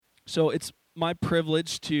So it's my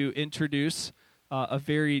privilege to introduce a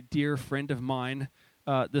very dear friend of mine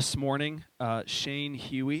this morning, Shane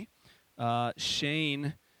Huey.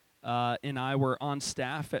 Shane and I were on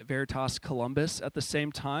staff at Veritas Columbus at the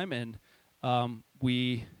same time, and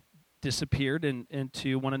we disappeared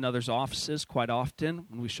into one another's offices quite often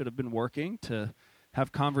when we should have been working to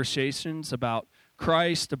have conversations about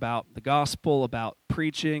Christ, about the gospel, about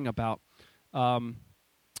preaching, about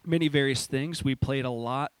many various things. We played a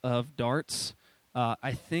lot of darts.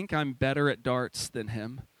 I think I'm better at darts than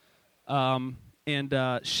him. And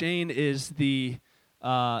Shane is the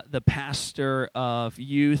pastor of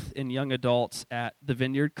youth and young adults at the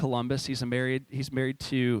Vineyard Columbus. He's married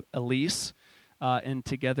to Elise, and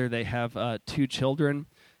together they have 2 children.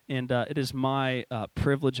 And it is my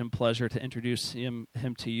privilege and pleasure to introduce him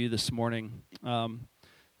to you this morning.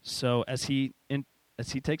 So as he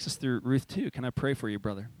takes us through Ruth 2, can I pray for you,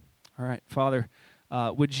 brother? All right, Father,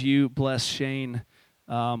 would you bless Shane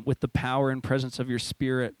with the power and presence of your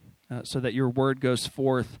Spirit so that your word goes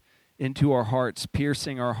forth into our hearts,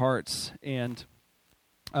 piercing our hearts and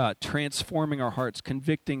transforming our hearts,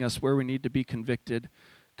 convicting us where we need to be convicted,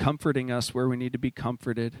 comforting us where we need to be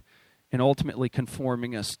comforted, and ultimately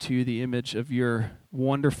conforming us to the image of your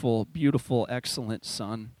wonderful, beautiful, excellent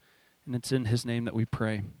Son. And it's in his name that we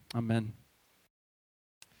pray. Amen.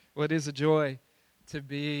 Well, it is a joy to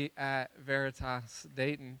be at Veritas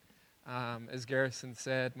Dayton. As Garrison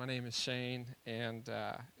said, my name is Shane, and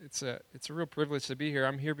it's a real privilege to be here.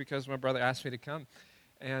 I'm here because my brother asked me to come.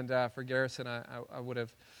 And for Garrison, I would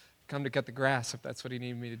have come to cut the grass if that's what he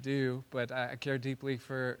needed me to do. But I care deeply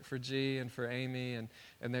for G and for Amy and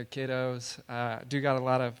their kiddos. Do got a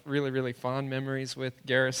lot of really, really fond memories with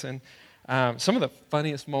Garrison. Some of the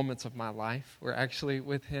funniest moments of my life were actually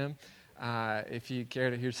with him. If you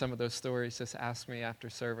care to hear some of those stories, just ask me after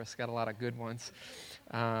service. Got a lot of good ones.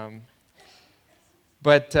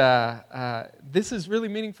 But this is really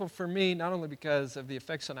meaningful for me, not only because of the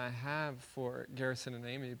affection I have for Garrison and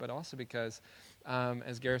Amy, but also because,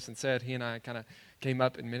 as Garrison said, he and I kind of came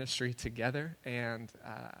up in ministry together. And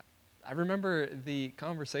I remember the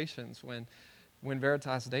conversations when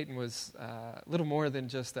Veritas Dayton was little more than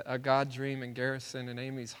just a God dream in Garrison and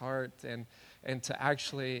Amy's heart, and to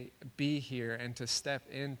actually be here and to step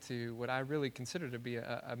into what I really consider to be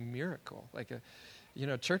a miracle.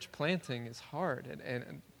 Church planting is hard,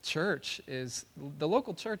 and the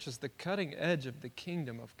local church is the cutting edge of the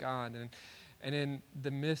kingdom of God, and in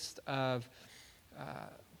the midst of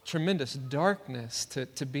tremendous darkness,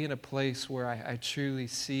 to be in a place where I truly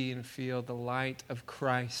see and feel the light of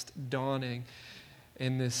Christ dawning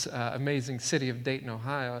in this amazing city of Dayton,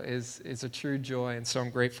 Ohio, is a true joy, and so I'm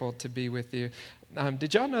grateful to be with you.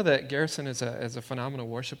 Did y'all know that Garrison is a phenomenal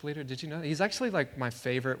worship leader? Did you know? He's actually like my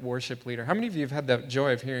favorite worship leader. How many of you have had the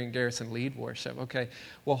joy of hearing Garrison lead worship? Okay,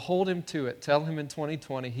 well, hold him to it. Tell him in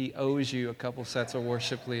 2020 he owes you a couple sets of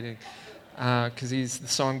worship leading because he's the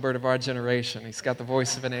songbird of our generation. He's got the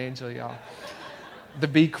voice of an angel, y'all. The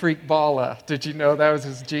Bee Creek Balla. Did you know that was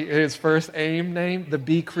his first AIM name? The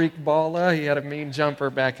Bee Creek Balla. He had a mean jumper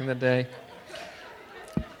back in the day.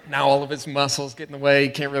 Now all of his muscles get in the way. He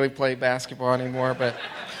can't really play basketball anymore, but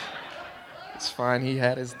it's fine. He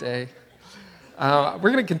had his day. We're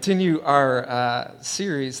going to continue our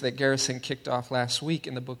series that Garrison kicked off last week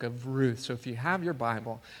in the book of Ruth. So if you have your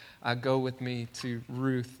Bible, go with me to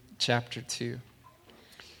Ruth chapter 2.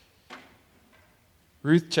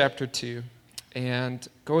 Ruth chapter 2. And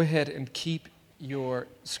go ahead and keep your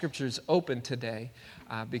scriptures open today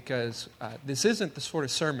because this isn't the sort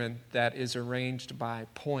of sermon that is arranged by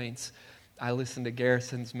points. I listened to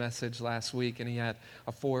Garrison's message last week, and he had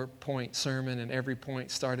a 4-point sermon, and every point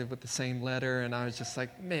started with the same letter, and I was just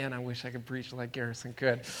like, man, I wish I could preach like Garrison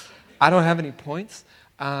could. I don't have any points.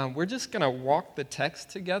 We're just going to walk the text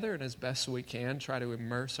together, and as best we can, try to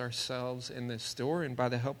immerse ourselves in this story, and by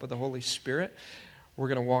the help of the Holy Spirit, we're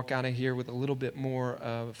going to walk out of here with a little bit more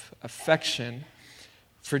of affection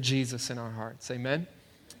for Jesus in our hearts. Amen?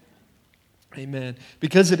 Amen.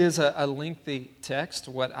 Because it is a lengthy text,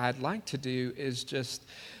 what I'd like to do is just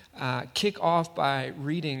kick off by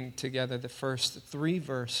reading together the first 3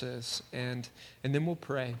 verses, and then we'll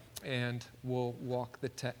pray, and we'll walk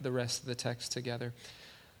the rest of the text together.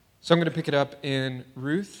 So I'm going to pick it up in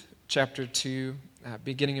Ruth chapter 2,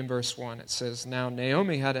 beginning in verse 1. It says, "Now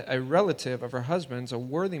Naomi had a relative of her husband's, a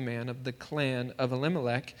worthy man of the clan of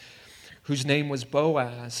Elimelech, whose name was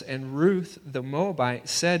Boaz. And Ruth the Moabite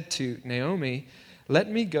said to Naomi,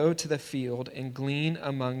 'Let me go to the field and glean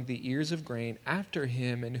among the ears of grain after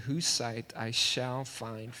him in whose sight I shall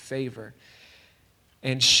find favor.'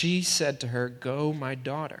 And she said to her, 'Go, my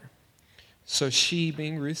daughter.' So she,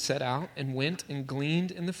 being Ruth, set out and went and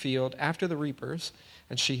gleaned in the field after the reapers.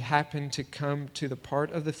 And she happened to come to the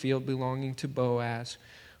part of the field belonging to Boaz,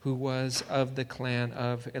 who was of the clan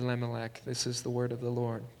of Elimelech. This is the word of the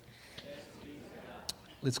Lord.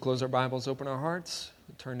 Let's close our Bibles, open our hearts,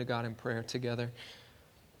 and turn to God in prayer together.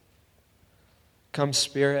 Come,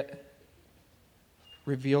 Spirit,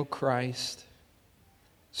 reveal Christ.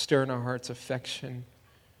 Stir in our hearts affection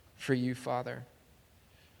for you, Father.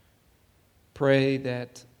 Pray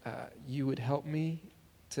that you would help me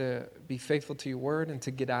to be faithful to your word and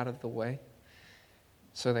to get out of the way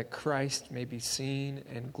so that Christ may be seen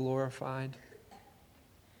and glorified.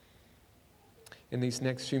 In these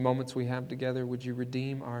next few moments we have together, would you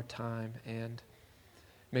redeem our time and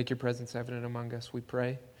make your presence evident among us, we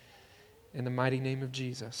pray. In the mighty name of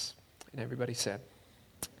Jesus. And everybody said,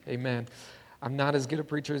 amen. I'm not as good a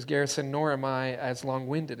preacher as Garrison, nor am I as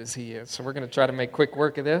long-winded as he is. So we're going to try to make quick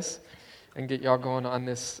work of this and get y'all going on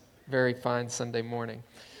this very fine Sunday morning.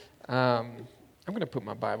 I'm going to put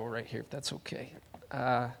my Bible right here, if that's okay.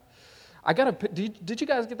 Did you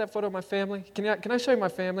guys get that photo of my family? Can I show you my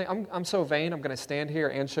family? I'm so vain, I'm going to stand here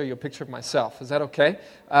and show you a picture of myself. Is that okay?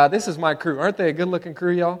 This is my crew. Aren't they a good-looking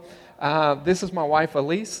crew, y'all? This is my wife,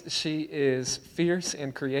 Elise. She is fierce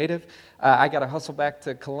and creative. I got to hustle back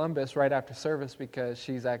to Columbus right after service because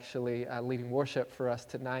she's actually leading worship for us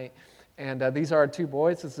tonight. And these are our two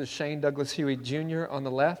boys. This is Shane Douglas Huey Jr. on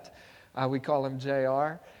the left. We call him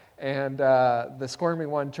JR. And the squirmy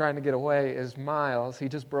one trying to get away is Miles. He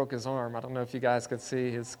just broke his arm. I don't know if you guys could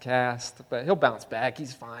see his cast, but he'll bounce back.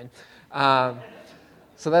 He's fine.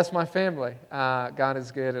 So that's my family. God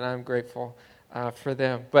is good, and I'm grateful for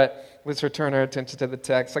them. But let's return our attention to the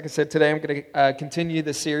text. Like I said, today I'm going to continue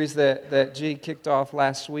the series that G kicked off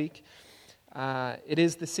last week. It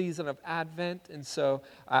is the season of Advent, and so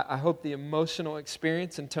I hope the emotional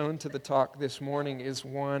experience and tone to the talk this morning is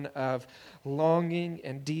one of longing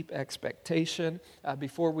and deep expectation.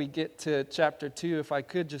 Before we get to chapter 2, if I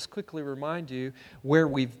could just quickly remind you where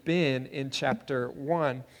we've been in chapter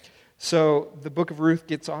 1. So the book of Ruth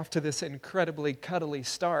gets off to this incredibly cuddly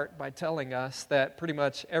start by telling us that pretty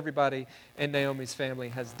much everybody in Naomi's family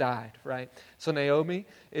has died, right? So Naomi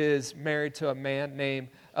is married to a man named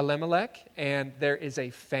Elimelech, and there is a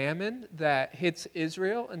famine that hits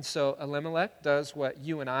Israel, and so Elimelech does what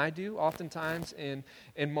you and I do oftentimes in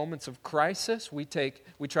moments of crisis. We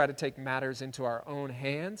try to take matters into our own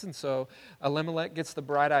hands, and so Elimelech gets the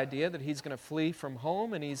bright idea that he's going to flee from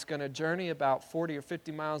home, and he's going to journey about 40 or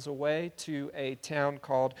 50 miles away to a town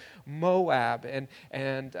called Moab, and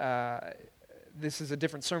this is a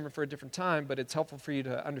different sermon for a different time, but it's helpful for you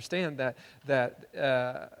to understand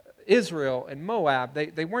that Israel and Moab,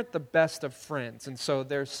 they weren't the best of friends. And so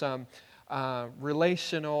there's some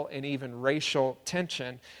relational and even racial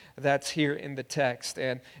tension that's here in the text.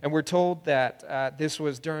 And we're told that this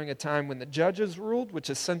was during a time when the judges ruled, which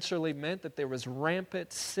essentially meant that there was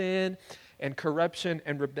rampant sin and corruption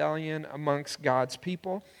and rebellion amongst God's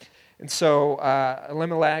people. And so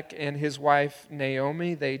Elimelech and his wife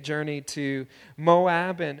Naomi, they journey to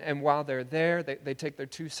Moab, and while they're there, they take their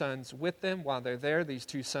two sons with them. While they're there, these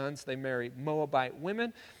two sons, they marry Moabite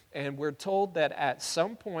women, and we're told that at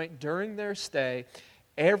some point during their stay,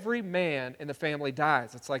 every man in the family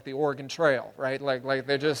dies. It's like the Oregon Trail, right? Like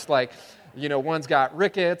they're just like, one's got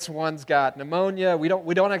rickets, one's got pneumonia. We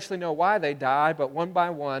don't actually know why they die, but one by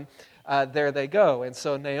one, there they go. And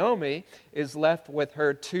so Naomi is left with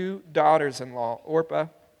her two daughters-in-law, Orpah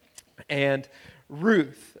and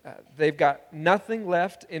Ruth. They've got nothing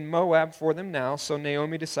left in Moab for them now, so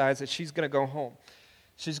Naomi decides that she's going to go home.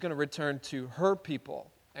 She's going to return to her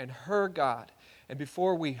people and her God. And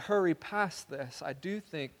before we hurry past this, I do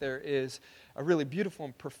think there is a really beautiful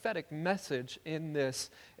and prophetic message in this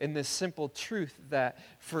simple truth that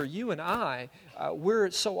for you and I,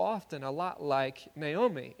 we're so often a lot like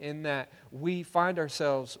Naomi in that we find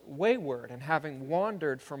ourselves wayward and having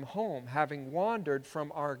wandered from home, having wandered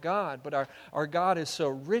from our God. But our God is so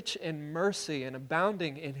rich in mercy and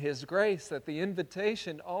abounding in His grace that the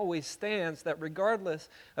invitation always stands that regardless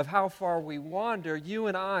of how far we wander, you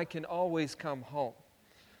and I can always come home.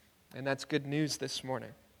 And that's good news this morning.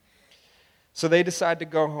 So they decide to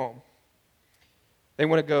go home. They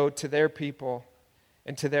want to go to their people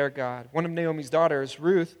and to their God. One of Naomi's daughters,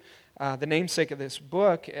 Ruth, the namesake of this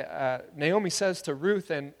book, Naomi says to Ruth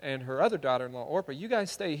and her other daughter-in-law, Orpah, you guys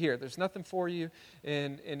stay here. There's nothing for you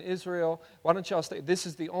in Israel. Why don't y'all stay? This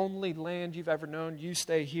is the only land you've ever known. You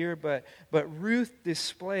stay here. But Ruth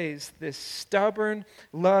displays this stubborn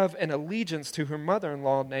love and allegiance to her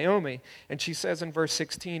mother-in-law, Naomi. And she says in verse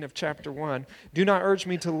 16 of chapter 1, do not urge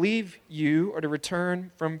me to leave you or to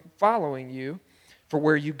return from following you. For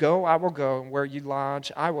where you go, I will go, and where you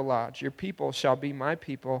lodge, I will lodge. Your people shall be my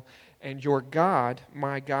people, and your God,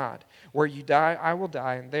 my God. Where you die, I will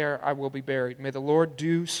die, and there I will be buried. May the Lord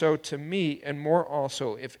do so to me, and more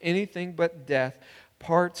also, if anything but death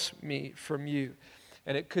parts me from you.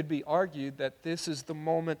 And it could be argued that this is the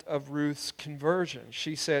moment of Ruth's conversion.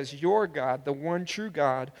 She says, your God, the one true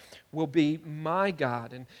God, will be my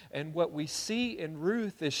God. And what we see in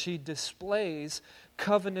Ruth is she displays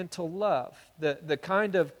covenantal love, the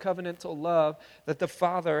kind of covenantal love that the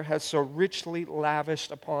Father has so richly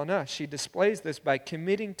lavished upon us. She displays this by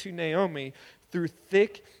committing to Naomi through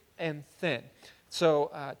thick and thin.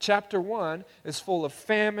 So chapter 1 is full of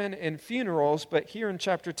famine and funerals, but here in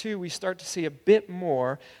chapter 2 we start to see a bit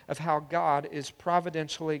more of how God is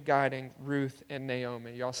providentially guiding Ruth and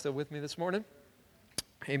Naomi. Y'all still with me this morning?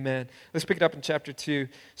 Amen. Let's pick it up in chapter 2,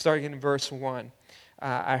 starting in verse 1.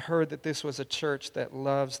 I heard that this was a church that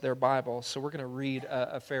loves their Bible, so we're going to read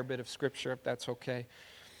a fair bit of Scripture, if that's okay.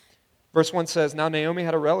 Verse 1 says, now Naomi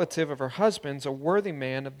had a relative of her husband's, a worthy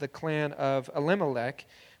man of the clan of Elimelech,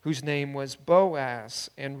 whose name was Boaz.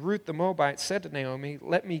 And Ruth the Moabite said to Naomi,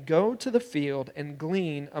 let me go to the field and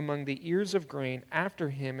glean among the ears of grain after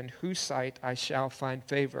him in whose sight I shall find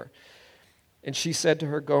favor. And she said to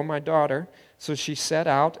her, go, my daughter. So she set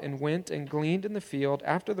out and went and gleaned in the field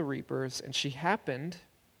after the reapers. And she happened,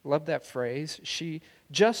 love that phrase, she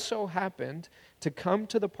just so happened to come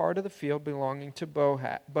to the part of the field belonging to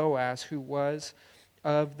Boaz, who was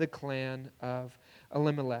of the clan of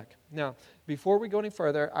Elimelech. Now, before we go any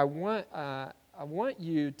further, I want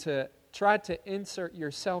you to try to insert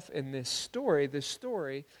yourself in this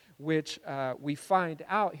story which we find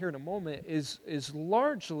out here in a moment is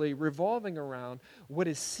largely revolving around what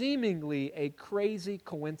is seemingly a crazy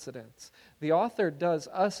coincidence. The author does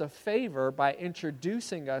us a favor by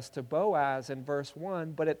introducing us to Boaz in verse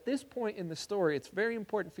 1, but at this point in the story, it's very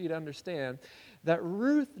important for you to understand that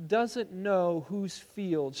Ruth doesn't know whose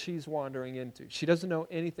field she's wandering into. She doesn't know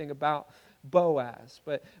anything about Boaz.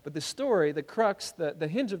 But the story, the crux, the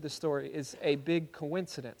hinge of the story is a big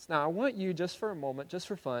coincidence. Now, I want you, just for a moment, just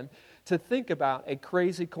for fun, to think about a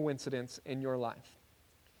crazy coincidence in your life.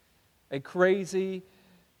 A crazy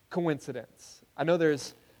coincidence. I know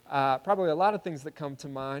there's probably a lot of things that come to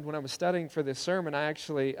mind. When I was studying for this sermon, I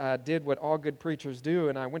actually did what all good preachers do,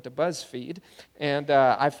 and I went to BuzzFeed, and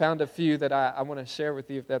I found a few that I want to share with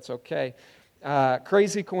you, if that's okay.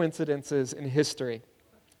 Crazy coincidences in history.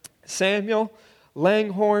 Samuel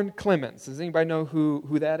Langhorne Clemens. Does anybody know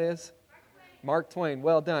who that is? Mark Twain.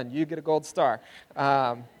 Well done. You get a gold star.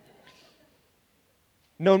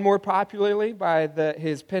 Known more popularly by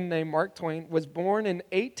his pen name Mark Twain, was born in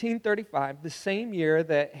 1835, the same year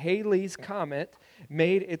that Halley's Comet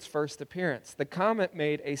made its first appearance. The comet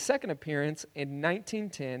made a second appearance in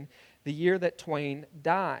 1910, the year that Twain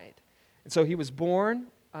died. And so he was born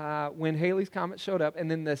when Halley's Comet showed up, and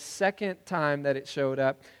then the second time that it showed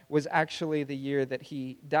up was actually the year that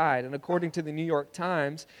he died. And according to the New York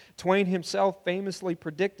Times, Twain himself famously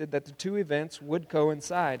predicted that the two events would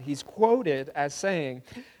coincide. He's quoted as saying,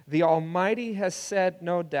 "The Almighty has said,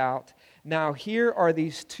 no doubt, now here are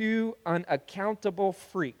these two unaccountable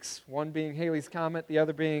freaks," one being Halley's Comet, the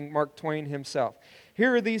other being Mark Twain himself.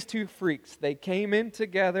 "Here are these two freaks. They came in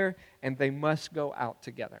together, and they must go out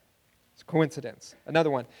together." Coincidence.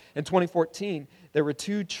 Another one. In 2014, there were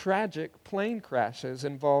two tragic plane crashes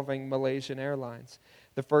involving Malaysian Airlines.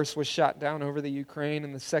 The first was shot down over the Ukraine,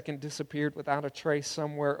 and the second disappeared without a trace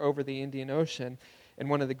somewhere over the Indian Ocean, in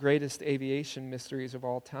one of the greatest aviation mysteries of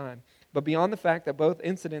all time. But beyond the fact that both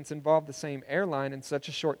incidents involved the same airline in such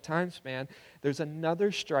a short time span, there's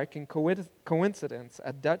another striking coincidence.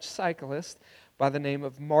 A Dutch cyclist by the name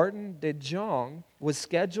of Martin de Jong was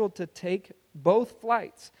scheduled to take both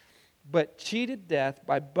flights, but cheated death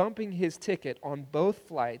by bumping his ticket on both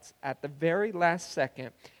flights at the very last second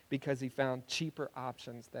because he found cheaper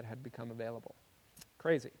options that had become available.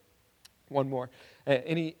 Crazy. One more.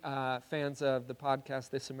 Any fans of the podcast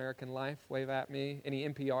This American Life? Wave at me. Any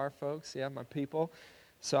NPR folks? Yeah, my people.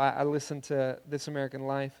 So I listen to This American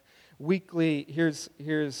Life weekly. Here's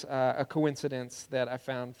a coincidence that I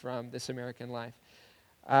found from This American Life.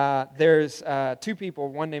 There's two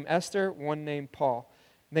people, one named Esther, one named Paul.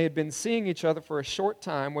 They had been seeing each other for a short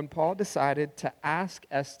time when Paul decided to ask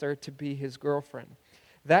Esther to be his girlfriend.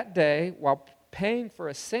 That day, while paying for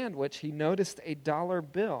a sandwich, he noticed a dollar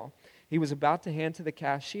bill he was about to hand to the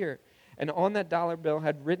cashier. And on that dollar bill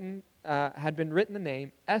had been written the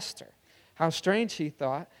name Esther. How strange, he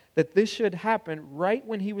thought, that this should happen right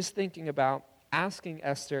when he was thinking about asking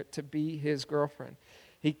Esther to be his girlfriend.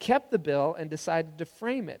 He kept the bill and decided to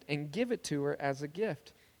frame it and give it to her as a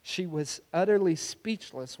gift. She was utterly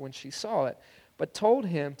speechless when she saw it, but told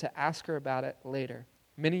him to ask her about it later.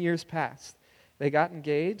 Many years passed. They got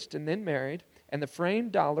engaged and then married, and the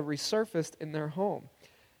framed dollar resurfaced in their home.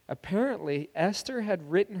 Apparently, Esther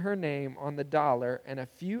had written her name on the dollar and a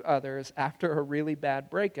few others after a really bad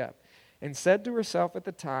breakup, and said to herself at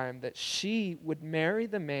the time that she would marry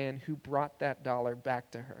the man who brought that dollar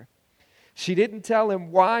back to her. She didn't tell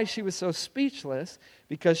him why she was so speechless,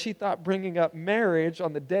 because she thought bringing up marriage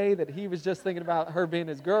on the day that he was just thinking about her being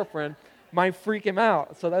his girlfriend might freak him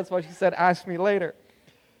out. So that's why she said, ask me later.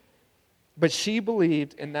 But she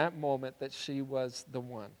believed in that moment that she was the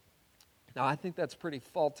one. Now, I think that's pretty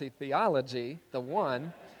faulty theology, the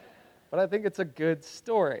one, but I think it's a good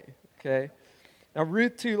story, okay? Now,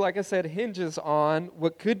 Ruth 2, like I said, hinges on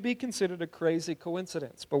what could be considered a crazy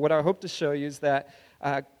coincidence. But what I hope to show you is that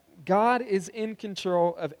God is in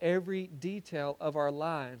control of every detail of our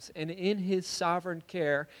lives. And in His sovereign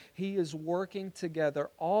care, He is working together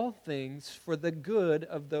all things for the good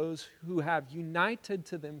of those who have united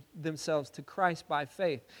to themselves to Christ by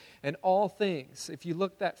faith. And all things, if you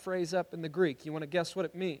look that phrase up in the Greek, you want to guess what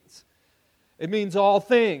it means? It means all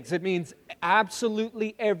things. It means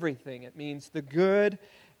absolutely everything. It means the good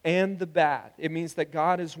and the bad. It means that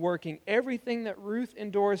God is working everything that Ruth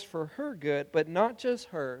endures for her good, but not just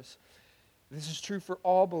hers. This is true for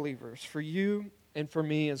all believers, for you and for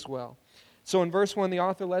me as well. So in verse 1, the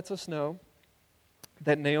author lets us know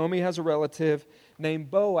that Naomi has a relative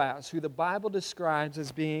named Boaz, who the Bible describes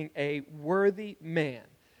as being a worthy man.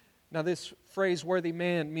 Now, this phrase, worthy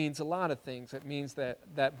man, means a lot of things. It means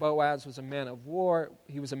that Boaz was a man of war.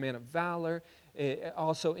 He was a man of valor. It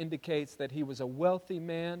also indicates that he was a wealthy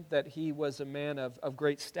man, that he was a man of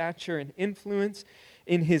great stature and influence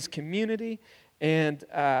in his community. And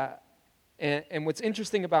what's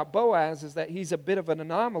interesting about Boaz is that he's a bit of an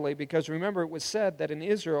anomaly, because remember, it was said that in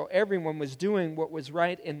Israel, everyone was doing what was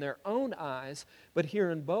right in their own eyes. But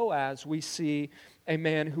here in Boaz, we see a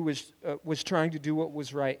man who was trying to do what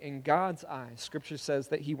was right in God's eyes. Scripture says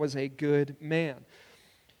that he was a good man.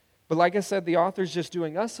 But like I said, the author's just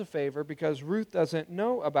doing us a favor, because Ruth doesn't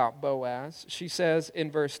know about Boaz. She says in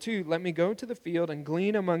verse 2, "Let me go to the field and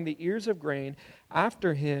glean among the ears of grain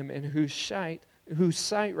after him, in whose sight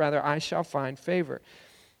I shall find favor."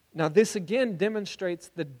 Now this again demonstrates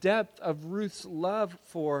the depth of Ruth's love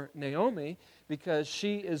for Naomi, because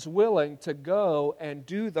she is willing to go and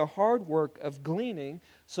do the hard work of gleaning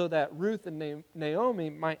so that Ruth and Naomi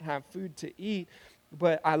might have food to eat.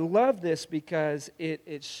 But I love this because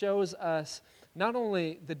it shows us not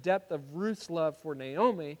only the depth of Ruth's love for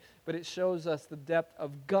Naomi, but it shows us the depth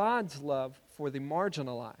of God's love for the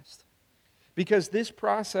marginalized. Because this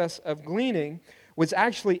process of gleaning was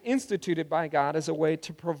actually instituted by God as a way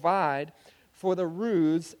to provide for the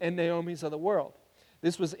Ruths and Naomis of the world.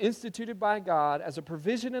 This was instituted by God as a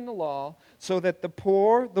provision in the law so that the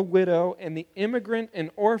poor, the widow, and the immigrant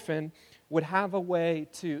and orphan would have a way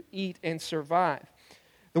to eat and survive.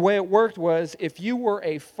 The way it worked was, if you were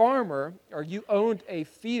a farmer or you owned a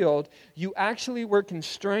field, you actually were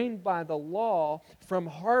constrained by the law from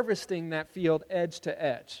harvesting that field edge to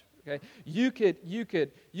edge. Okay? You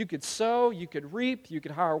could sow, you could reap, you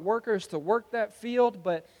could hire workers to work that field,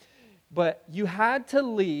 but you had to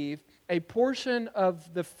leave a portion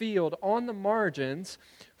of the field on the margins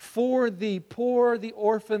for the poor, the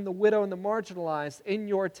orphan, the widow, and the marginalized in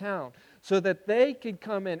your town, so that they could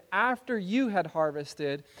come in after you had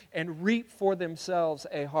harvested and reap for themselves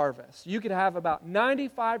a harvest. You could have about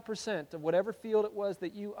 95% of whatever field it was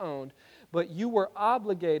that you owned, but you were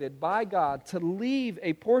obligated by God to leave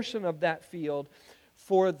a portion of that field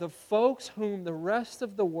for the folks whom the rest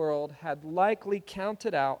of the world had likely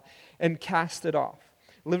counted out and casted off.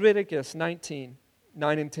 Leviticus 19,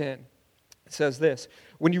 9 and 10 says this,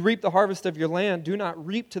 "When you reap the harvest of your land, do not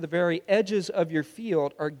reap to the very edges of your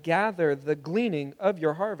field or gather the gleaning of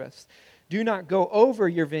your harvest. Do not go over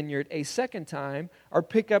your vineyard a second time or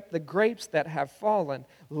pick up the grapes that have fallen.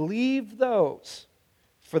 Leave those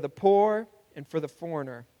for the poor and for the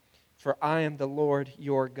foreigner, for I am the Lord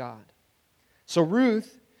your God." So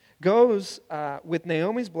Ruth goes with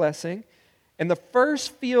Naomi's blessing And the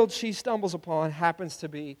first field she stumbles upon happens to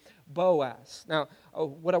be Boaz. Now,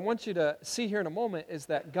 what I want you to see here in a moment is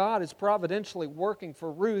that God is providentially working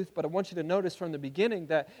for Ruth, but I want you to notice from the beginning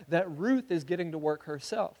that Ruth is getting to work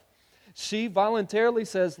herself. She voluntarily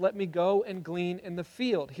says, let me go and glean in the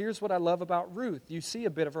field. Here's what I love about Ruth. You see a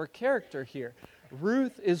bit of her character here.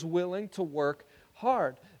 Ruth is willing to work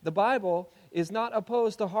hard. The Bible is not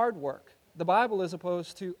opposed to hard work. The Bible is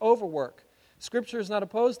opposed to overwork. Scripture is not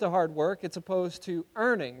opposed to hard work, it's opposed to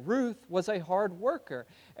earning. Ruth was a hard worker,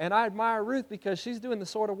 and I admire Ruth because she's doing the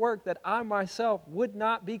sort of work that I myself would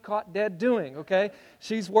not be caught dead doing, okay?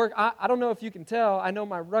 I don't know if you can tell, I know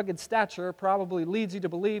my rugged stature probably leads you to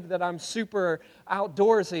believe that I'm super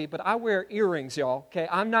outdoorsy, but I wear earrings, y'all, okay?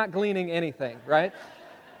 I'm not gleaning anything, right?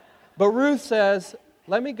 But Ruth says,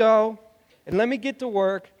 let me go and let me get to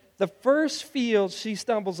work. The first field she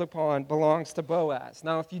stumbles upon belongs to Boaz.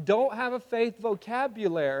 Now, if you don't have a faith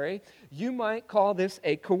vocabulary, you might call this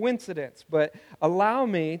a coincidence, but allow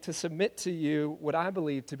me to submit to you what I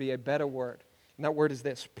believe to be a better word. And that word is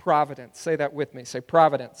this, providence. Say that with me. Say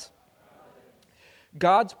providence.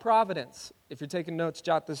 God's providence. If you're taking notes,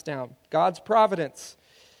 jot this down. God's providence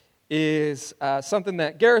is something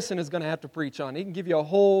that Garrison is going to have to preach on. He can give you a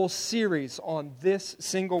whole series on this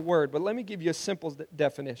single word, but let me give you a simple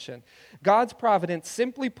definition. God's providence,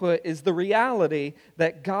 simply put, is the reality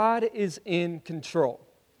that God is in control.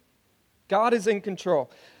 God is in control.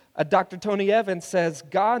 Dr. Tony Evans says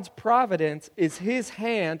God's providence is His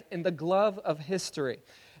hand in the glove of history.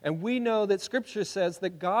 And we know that Scripture says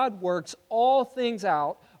that God works all things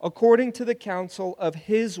out according to the counsel of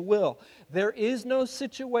His will. There is no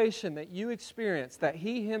situation that you experience that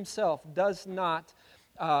He Himself does not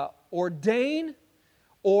ordain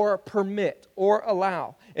or permit or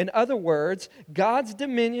allow. In other words, God's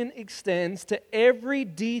dominion extends to every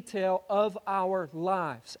detail of our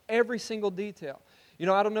lives, every single detail. You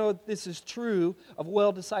know, I don't know if this is true of a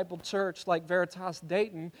well-discipled church like Veritas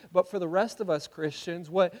Dayton, but for the rest of us Christians,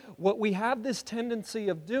 what we have this tendency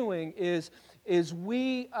of doing is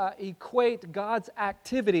we equate God's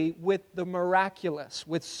activity with the miraculous,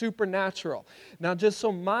 with supernatural. Now, just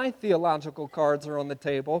so my theological cards are on the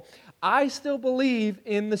table, I still believe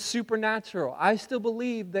in the supernatural. I still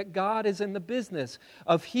believe that God is in the business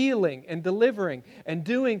of healing and delivering and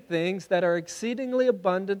doing things that are exceedingly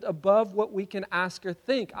abundant above what we can ask or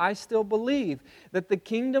think. I still believe that the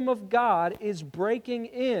kingdom of God is breaking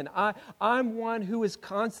in. I'm one who is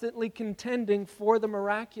constantly contending for the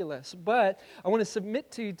miraculous. But I want to submit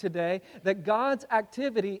to you today that God's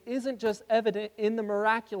activity isn't just evident in the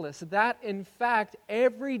miraculous. That, in fact,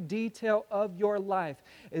 every detail of your life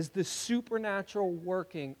is the supernatural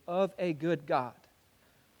working of a good God.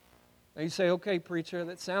 Now you say, okay, preacher,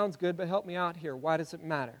 that sounds good, but help me out here. Why does it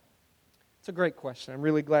matter? It's a great question. I'm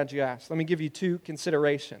really glad you asked. Let me give you two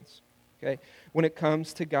considerations, okay, when it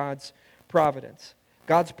comes to God's providence.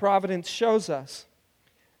 God's providence shows us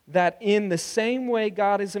that in the same way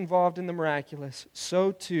God is involved in the miraculous,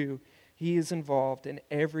 so too He is involved in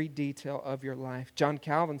every detail of your life. John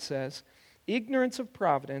Calvin says, ignorance of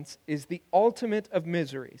providence is the ultimate of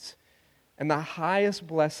miseries, and the highest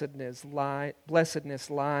blessedness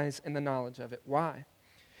lies in the knowledge of it. Why?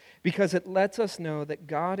 Because it lets us know that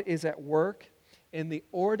God is at work in the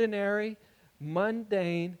ordinary,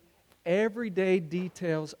 mundane, everyday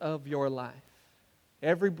details of your life.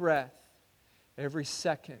 Every breath, every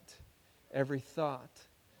second, every thought,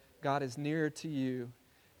 God is nearer to you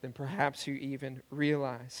than perhaps you even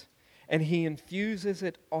realize. And He infuses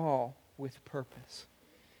it all with purpose.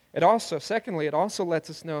 Secondly, it also lets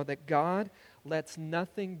us know that God lets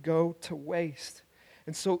nothing go to waste.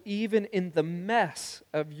 And so even in the mess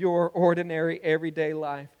of your ordinary everyday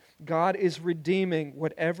life, God is redeeming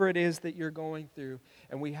whatever it is that you're going through.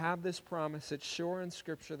 And we have this promise that's sure in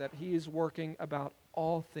Scripture that He is working about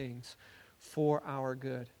all things for our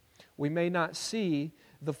good. We may not see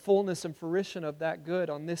the fullness and fruition of that good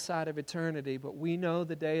on this side of eternity, but we know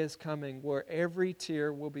the day is coming where every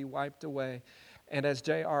tear will be wiped away. And as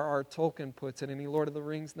J.R.R. Tolkien puts it, any Lord of the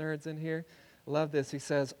Rings nerds in here? Love this. He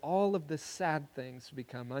says, all of the sad things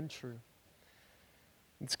become untrue.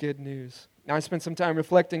 It's good news. Now, I spent some time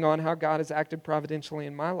reflecting on how God has acted providentially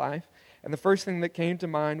in my life, and the first thing that came to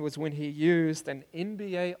mind was when He used an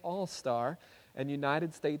NBA All-Star and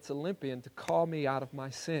United States Olympian to call me out of my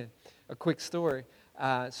sin. A quick story.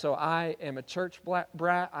 So I am a church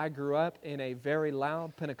brat. I grew up in a very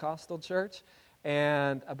loud Pentecostal church.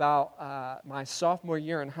 And about my sophomore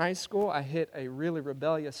year in high school, I hit a really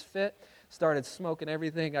rebellious fit. started smoking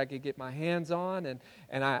everything I could get my hands on,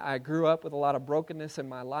 and I grew up with a lot of brokenness in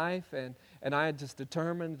my life, and I had just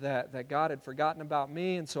determined that God had forgotten about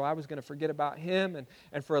me, and so I was going to forget about Him,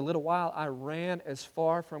 and for a little while, I ran as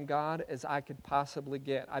far from God as I could possibly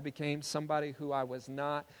get. I became somebody who I was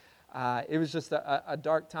not. It was just a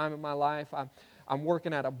dark time in my life. I'm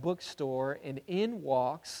working at a bookstore, and in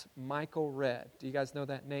walks Michael Redd. Do you guys know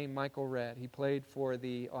that name, Michael Redd? He played for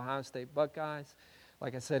the Ohio State Buckeyes.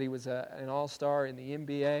 Like I said, he was an all-star in the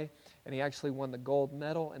NBA, and he actually won the gold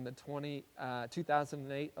medal in the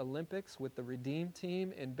 2008 Olympics with the Redeem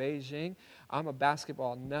team in Beijing. I'm a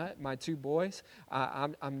basketball nut. My two boys,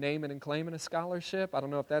 I'm naming and claiming a scholarship. I don't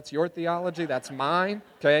know if that's your theology. That's mine,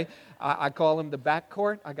 okay? I call them the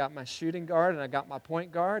backcourt. I got my shooting guard, and I got my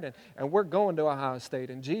point guard, and we're going to Ohio State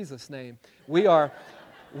in Jesus' name. We are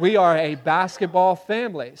a basketball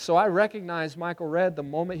family. So I recognize Michael Redd the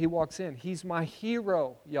moment he walks in. He's my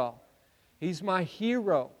hero, y'all. He's my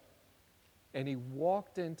hero. And he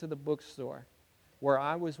walked into the bookstore where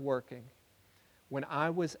I was working when I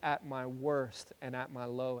was at my worst and at my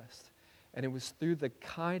lowest. And it was through the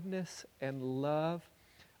kindness and love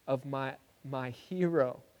of my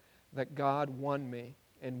hero that God won me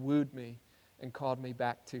and wooed me and called me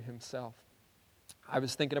back to Himself. I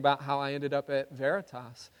was thinking about how I ended up at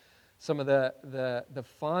Veritas. Some of the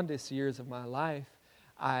fondest years of my life,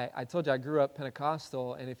 I told you I grew up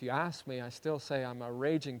Pentecostal, and if you ask me, I still say I'm a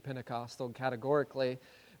raging Pentecostal categorically,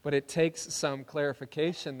 but it takes some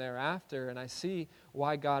clarification thereafter, and I see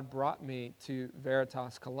why God brought me to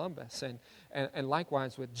Veritas Columbus. And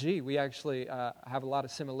likewise with G, we actually have a lot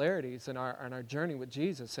of similarities in our journey with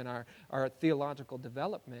Jesus and our theological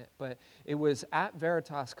development. But it was at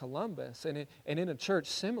Veritas Columbus and in a church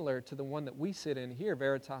similar to the one that we sit in here,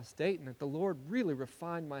 Veritas Dayton, that the Lord really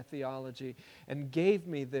refined my theology and gave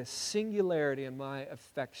me this singularity in my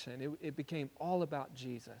affection. It became all about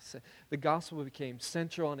Jesus. The gospel became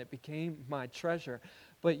central and it became my treasure.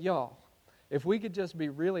 But y'all, if we could just be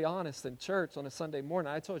really honest in church on a Sunday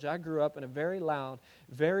morning, I told you I grew up in a very loud,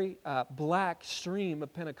 very black stream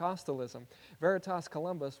of Pentecostalism. Veritas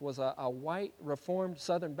Columbus was a white, Reformed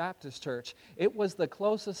Southern Baptist church. It was the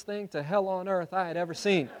closest thing to hell on earth I had ever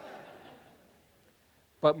seen.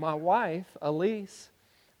 But my wife, Elise,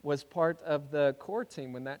 was part of the core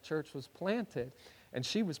team when that church was planted. And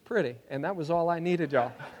she was pretty, and that was all I needed,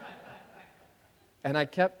 y'all. And I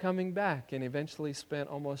kept coming back and eventually spent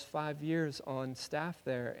almost 5 years on staff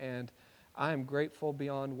there. And I am grateful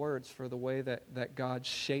beyond words for the way that God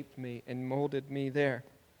shaped me and molded me there.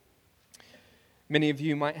 Many of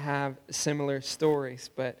you might have similar stories,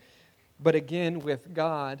 but again, with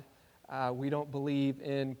God, we don't believe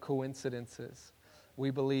in coincidences.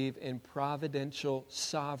 We believe in providential,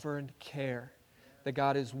 sovereign care, that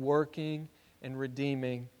God is working and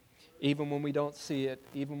redeeming. Even when we don't see it,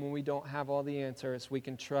 even when we don't have all the answers, we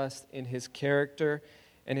can trust in His character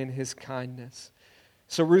and in His kindness.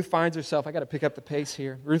 So Ruth finds herself, I got to pick up the pace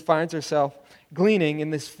here. Ruth finds herself gleaning in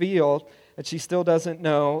this field that she still doesn't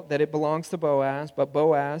know that it belongs to Boaz, but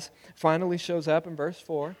Boaz finally shows up in verse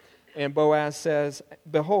 4, and Boaz says,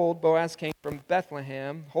 "Behold, Boaz came from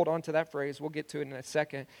Bethlehem." Hold on to that phrase, we'll get to it in a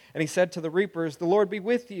second. "And he said to the reapers, 'The Lord be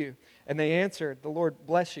with you.' And they answered, 'The Lord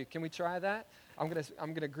bless you.'" Can we try that? I'm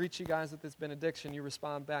gonna greet you guys with this benediction. You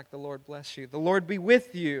respond back, "The Lord bless you." "The Lord be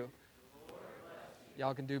with you."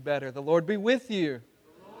 Y'all can do better. "The Lord be with you."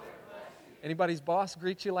 Anybody's boss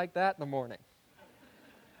greet you like that in the morning?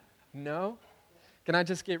 No? Can I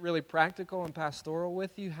just get really practical and pastoral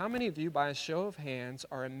with you? How many of you, by a show of hands,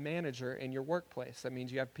 are a manager in your workplace? That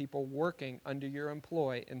means you have people working under your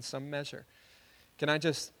employ in some measure. Can I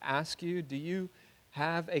just ask you, do you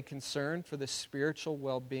have a concern for the spiritual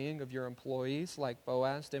well-being of your employees like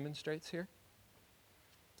Boaz demonstrates here?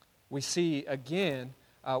 We see, again,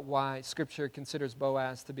 why Scripture considers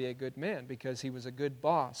Boaz to be a good man, because he was a good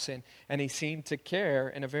boss, and he seemed to care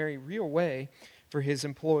in a very real way for his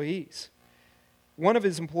employees. One of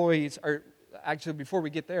his employees, or actually before we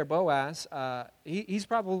get there, Boaz, he's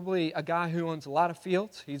probably a guy who owns a lot of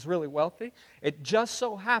fields. He's really wealthy. It just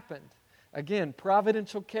so happened, again,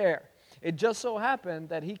 providential care. It just so happened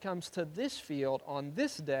that he comes to this field on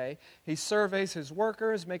this day. He surveys his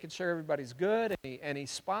workers, making sure everybody's good, and he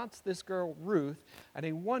spots this girl, Ruth, and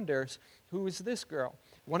he wonders, who is this girl?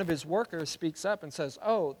 One of his workers speaks up and says,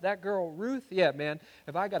 "Oh, that girl, Ruth? Yeah, man,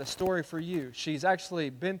 have I got a story for you. She's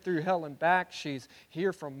actually been through hell and back. She's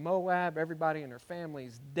here from Moab. Everybody in her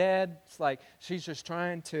family's dead. It's like she's just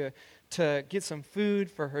trying to get some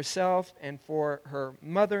food for herself and for her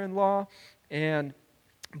mother-in-law." And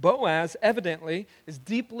Boaz, evidently, is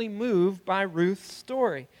deeply moved by Ruth's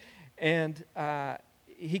story. And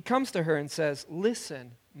he comes to her and says,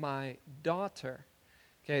 "Listen, my daughter."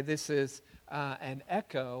 Okay, this is an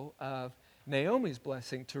echo of Naomi's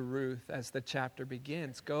blessing to Ruth as the chapter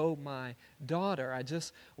begins. "Go, my daughter." I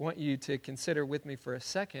just want you to consider with me for a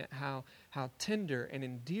second how tender and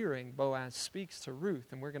endearing Boaz speaks to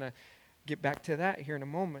Ruth. And we're going to get back to that here in a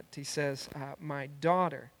moment. He says, "My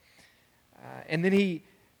daughter." And then he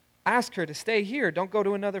asks her to stay here. "Don't go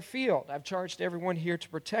to another field. I've charged everyone here to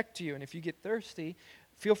protect you. And if you get thirsty,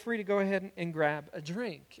 feel free to go ahead and grab a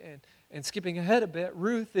drink." And skipping ahead a bit,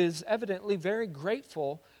 Ruth is evidently very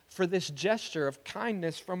grateful for this gesture of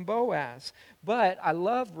kindness from Boaz. But I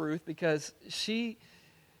love Ruth because she's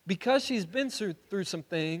been through some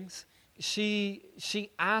things,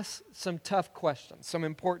 she asks some tough questions, some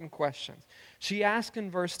important questions. She asks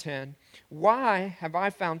in verse 10, "Why have I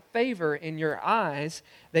found favor in your eyes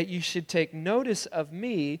that you should take notice of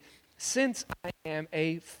me since I am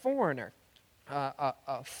a foreigner?"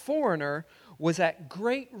 A foreigner was at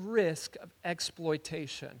great risk of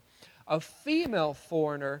exploitation. A female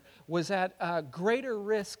foreigner was at greater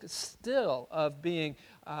risk still of being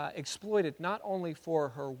exploited, not only for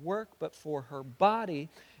her work, but for her body.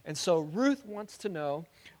 And so Ruth wants to know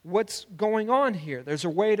what's going on here. There's a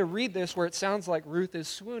way to read this where it sounds like Ruth is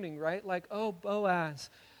swooning, right? Like, "Oh, Boaz,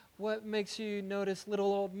 what makes you notice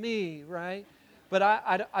little old me," right? But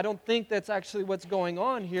I don't think that's actually what's going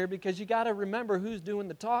on here, because you got to remember who's doing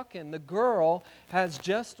the talking. The girl has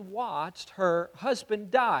just watched her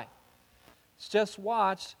husband die. She's just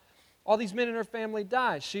watched all these men in her family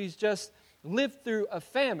die. She's just lived through a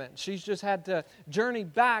famine. She's just had to journey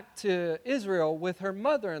back to Israel with her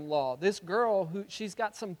mother-in-law. This girl, she's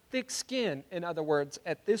got some thick skin, in other words,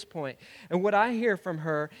 at this point. And what I hear from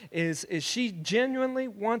her is she genuinely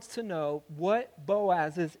wants to know what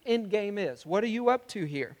Boaz's end game is. What are you up to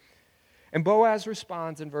here? And Boaz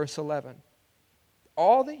responds in verse 11.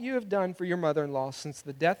 "All that you have done for your mother-in-law since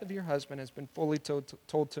the death of your husband has been fully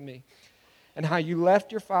told to me, and how you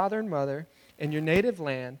left your father and mother and your native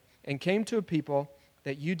land and came to a people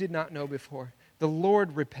that you did not know before. The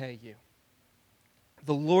Lord repay you.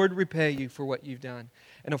 The Lord repay you for what you've done,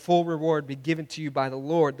 and a full reward be given to you by the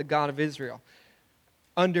Lord, the God of Israel,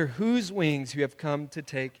 under whose wings you have come to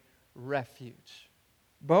take refuge."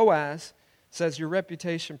 Boaz says, "Your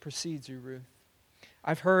reputation precedes you, Ruth.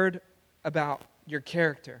 I've heard about your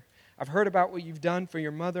character. I've heard about what you've done for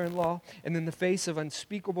your mother-in-law, and in the face of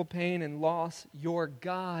unspeakable pain and loss, your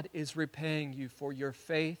God is repaying you for your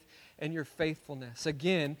faith and your faithfulness."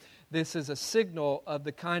 Again, this is a signal of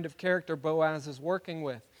the kind of character Boaz is working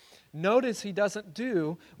with. Notice he doesn't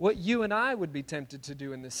do what you and I would be tempted to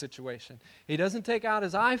do in this situation. He doesn't take out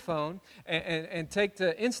his iPhone and take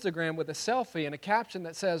to Instagram with a selfie and a caption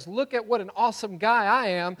that says, "Look at what an awesome guy I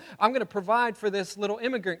am. I'm going to provide for this little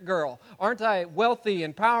immigrant girl. Aren't I wealthy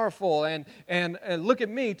and powerful? And look at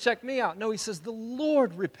me, check me out." No, he says, "The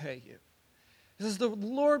Lord repay you." He says, "The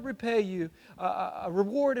Lord repay you a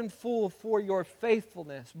reward in full for your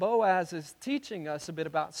faithfulness." Boaz is teaching us a bit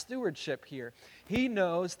about stewardship here. He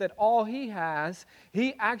knows that all he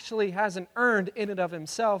actually hasn't earned in and of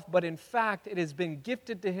himself, but in fact, it has been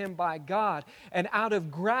gifted to him by God. And out of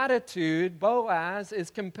gratitude, Boaz is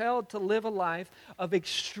compelled to live a life of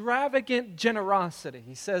extravagant generosity.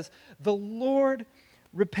 He says, "The Lord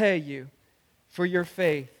repay you for your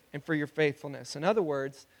faith and for your faithfulness." In other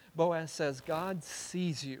words, Boaz says, God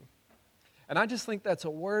sees you. And I just think that's a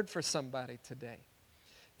word for somebody today,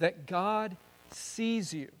 that God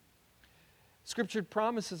sees you. Scripture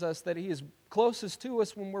promises us that He is closest to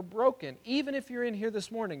us when we're broken. Even if you're in here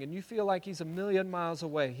this morning and you feel like He's a million miles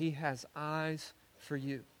away, He has eyes for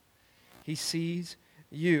you. He sees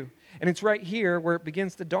you. And it's right here where it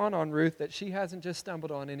begins to dawn on Ruth that she hasn't just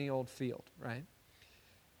stumbled on any old field, right?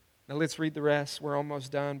 Now let's read the rest. We're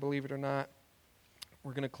almost done, believe it or not.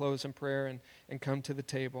 We're going to close in prayer and come to the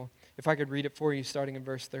table. If I could read it for you, starting in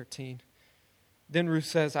verse 13. Then Ruth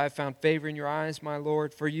says, "I have found favor in your eyes, my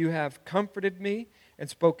Lord, for you have comforted me and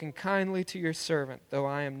spoken kindly to your servant, though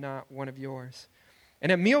I am not one of yours."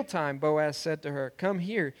 And at mealtime, Boaz said to her, "Come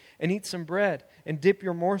here and eat some bread and dip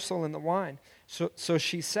your morsel in the wine." So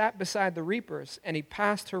she sat beside the reapers, and he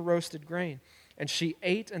passed her roasted grain, and she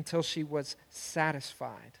ate until she was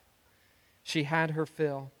satisfied. She had her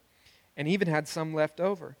fill, and even had some left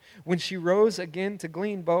over. When she rose again to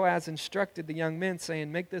glean, Boaz instructed the young men,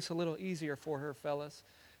 saying, "Make this a little easier for her, fellas.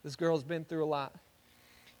 This girl's been through a lot."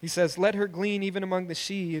 He says, "Let her glean even among the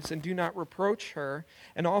sheaves, and do not reproach her,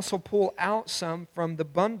 and also pull out some from the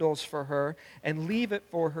bundles for her, and leave it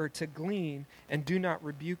for her to glean, and do not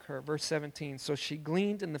rebuke her." Verse 17, so she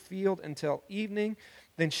gleaned in the field until evening,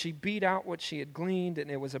 Then she beat out what she had gleaned,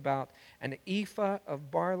 and it was about an ephah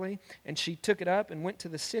of barley. And she took it up and went to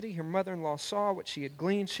the city. Her mother-in-law saw what she had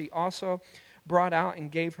gleaned. She also brought out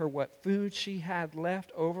and gave her what food she had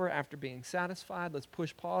left over after being satisfied. Let's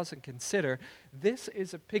push pause and consider. This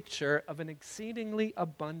is a picture of an exceedingly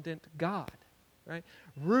abundant God, right?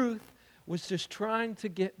 Ruth was just trying to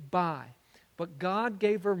get by, but God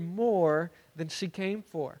gave her more than she came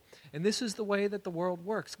for. And this is the way that the world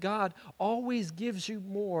works. God always gives you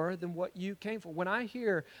more than what you came for. When I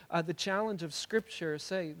hear the challenge of Scripture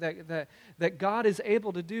say that God is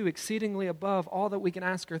able to do exceedingly above all that we can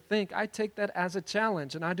ask or think, I take that as a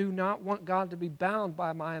challenge. And I do not want God to be bound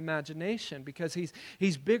by my imagination, because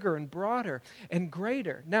He's bigger and broader and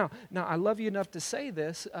greater. Now I love you enough to say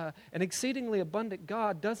this. An exceedingly abundant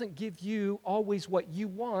God doesn't give you always what you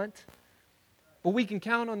want, but we can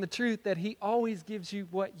count on the truth that He always gives you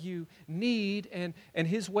what you need, and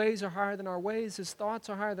His ways are higher than our ways. His thoughts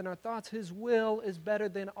are higher than our thoughts. His will is better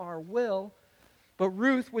than our will. But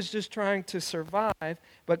Ruth was just trying to survive,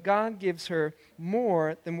 but God gives her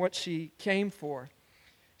more than what she came for.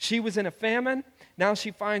 She was in a famine. Now she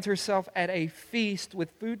finds herself at a feast with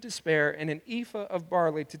food to spare and an ephah of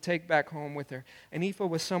barley to take back home with her. An ephah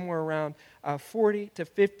was somewhere around 40 to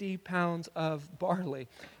 50 pounds of barley.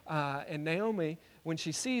 And Naomi, when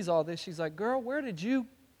she sees all this, she's like, girl, where did you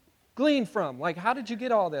glean from? Like, how did you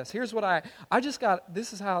get all this? Here's what I just got.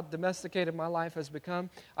 This is how domesticated my life has become.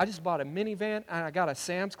 I just bought a minivan, and I got a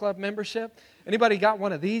Sam's Club membership. Anybody got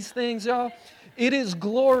one of these things, y'all? It is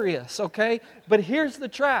glorious, okay? But here's the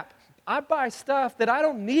trap. I buy stuff that I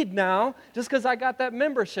don't need now just because I got that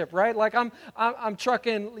membership, right? Like I'm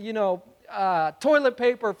trucking, toilet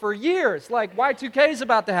paper for years. Like Y2K is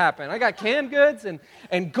about to happen. I got canned goods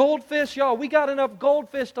and goldfish. Y'all, we got enough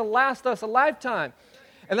goldfish to last us a lifetime.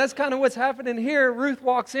 And that's kind of what's happening here. Ruth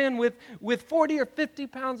walks in with 40 or 50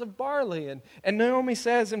 pounds of barley. And Naomi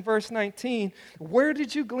says in verse 19, where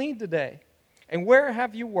did you glean today? And where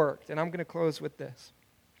have you worked? And I'm going to close with this.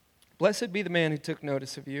 Blessed be the man who took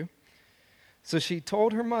notice of you. So she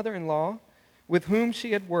told her mother-in-law with whom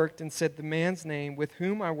she had worked and said, the man's name with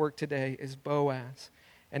whom I work today is Boaz.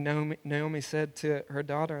 And Naomi said to her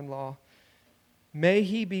daughter-in-law, may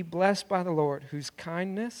he be blessed by the Lord, whose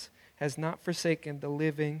kindness has not forsaken the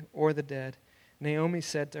living or the dead. Naomi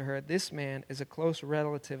said to her, this man is a close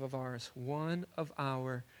relative of ours, one of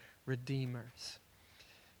our redeemers.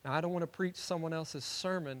 Now, I don't want to preach someone else's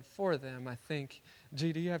sermon for them. I think, do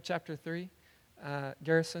you have chapter 3?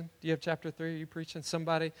 Garrison, do you have chapter 3? Are you preaching?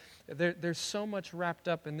 Somebody? There's so much wrapped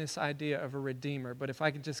up in this idea of a redeemer, but if I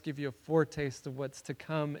could just give you a foretaste of what's to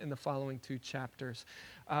come in the following 2 chapters.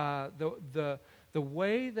 The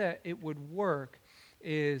way that it would work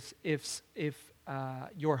is if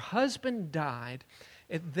your husband died,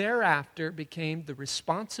 it thereafter became the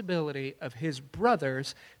responsibility of his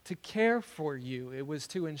brothers to care for you. It was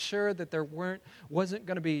to ensure that there wasn't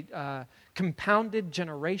going to be compounded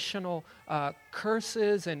generational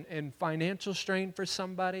curses and financial strain for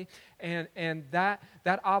somebody. And that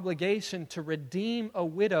obligation to redeem a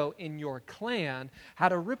widow in your clan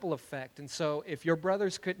had a ripple effect. And so if your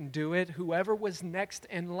brothers couldn't do it, whoever was next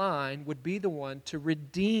in line would be the one to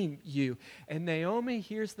redeem you. And Naomi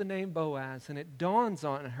hears the name Boaz, and it dawns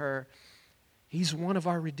on her, he's one of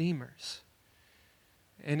our redeemers.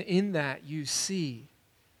 And in that you see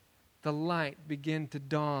the light begin to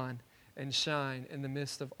dawn and shine in the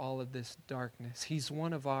midst of all of this darkness. He's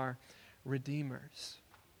one of our redeemers.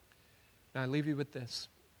 Now I leave you with this.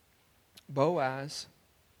 Boaz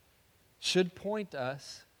should point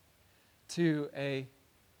us to a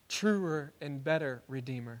truer and better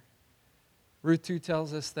redeemer. Ruth 2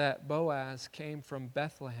 tells us that Boaz came from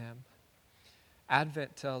Bethlehem.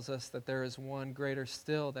 Advent tells us that there is one greater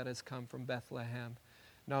still that has come from Bethlehem,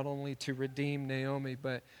 not only to redeem Naomi,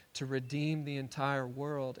 but to redeem the entire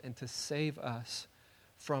world and to save us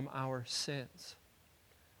from our sins.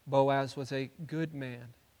 Boaz was a good man,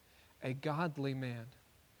 a godly man,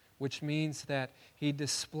 which means that he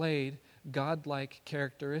displayed godlike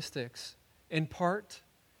characteristics, in part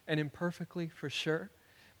and imperfectly for sure,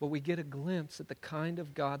 but we get a glimpse at the kind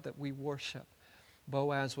of God that we worship.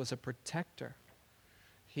 Boaz was a protector.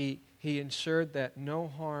 He ensured that no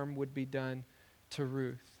harm would be done to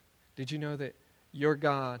Ruth. Did you know that your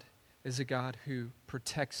God is a God who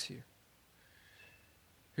protects you,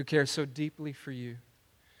 who cares so deeply for you,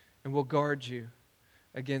 and will guard you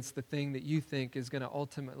against the thing that you think is going to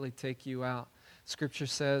ultimately take you out? Scripture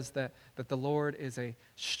says that the Lord is a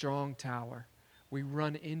strong tower. We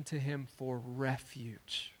run into Him for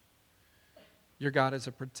refuge. Your God is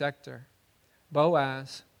a protector.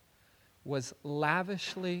 Boaz was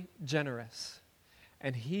lavishly generous.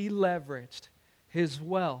 And he leveraged his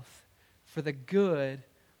wealth for the good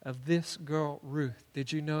of this girl, Ruth.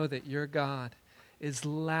 Did you know that your God is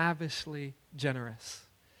lavishly generous?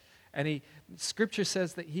 And Scripture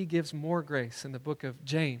says that he gives more grace in the book of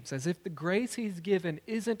James. As if the grace he's given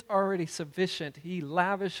isn't already sufficient, he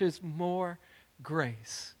lavishes more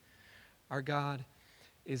grace. Our God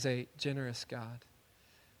is a generous God.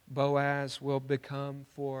 Boaz will become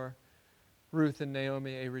for Ruth and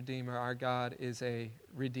Naomi a redeemer. Our God is a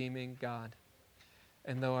redeeming God.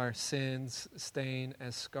 And though our sins stain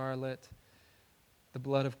as scarlet, the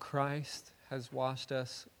blood of Christ has washed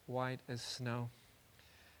us white as snow.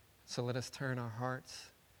 So let us turn our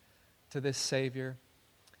hearts to this Savior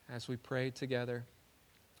as we pray together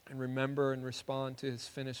and remember and respond to his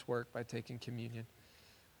finished work by taking communion.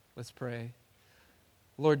 Let's pray.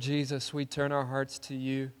 Lord Jesus, we turn our hearts to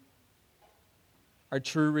you, our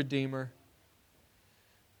true Redeemer,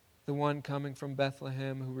 the one coming from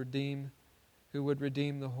Bethlehem who would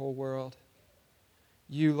redeem the whole world.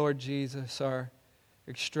 You, Lord Jesus, are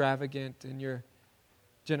extravagant in your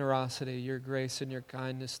generosity, your grace, and your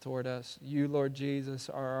kindness toward us. You, Lord Jesus,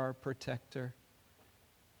 are our protector.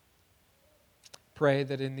 Pray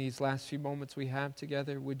that in these last few moments we have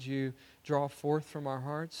together, would you draw forth from our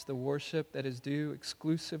hearts the worship that is due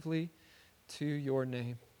exclusively to your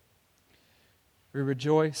name. We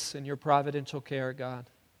rejoice in your providential care, God.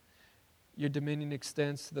 Your dominion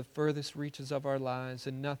extends to the furthest reaches of our lives,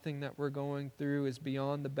 and nothing that we're going through is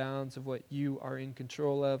beyond the bounds of what you are in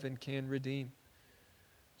control of and can redeem.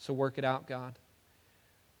 So work it out, God.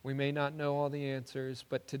 We may not know all the answers,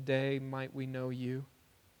 but today might we know you,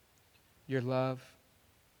 your love,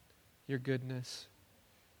 your goodness,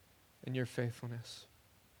 and your faithfulness,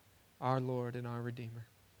 our Lord and our Redeemer.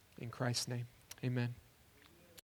 In Christ's name, amen.